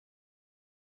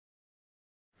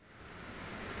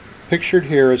Pictured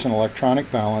here is an electronic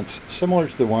balance similar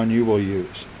to the one you will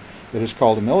use. It is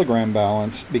called a milligram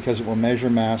balance because it will measure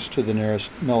mass to the nearest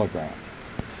milligram.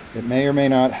 It may or may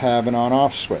not have an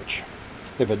on-off switch.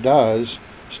 If it does,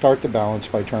 start the balance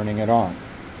by turning it on.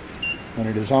 When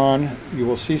it is on, you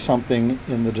will see something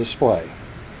in the display.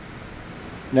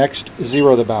 Next,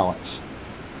 zero the balance.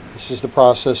 This is the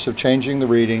process of changing the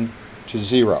reading to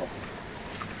 0.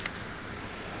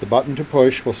 The button to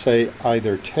push will say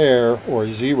either tare or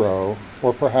 0,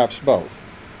 or perhaps both.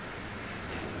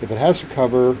 If it has a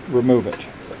cover, remove it.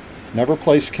 Never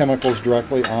place chemicals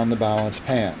directly on the balance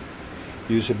pan.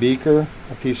 Use a beaker,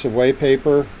 a piece of whey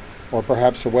paper, or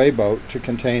perhaps a whey boat to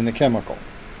contain the chemical.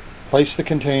 Place the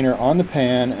container on the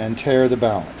pan and tare the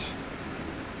balance.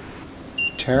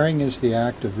 Taring is the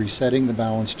act of resetting the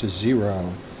balance to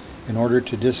 0 in order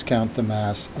to discount the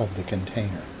mass of the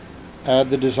container.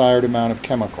 Add the desired amount of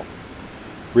chemical.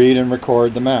 Read and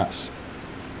record the mass.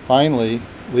 Finally,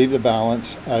 leave the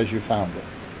balance as you found it.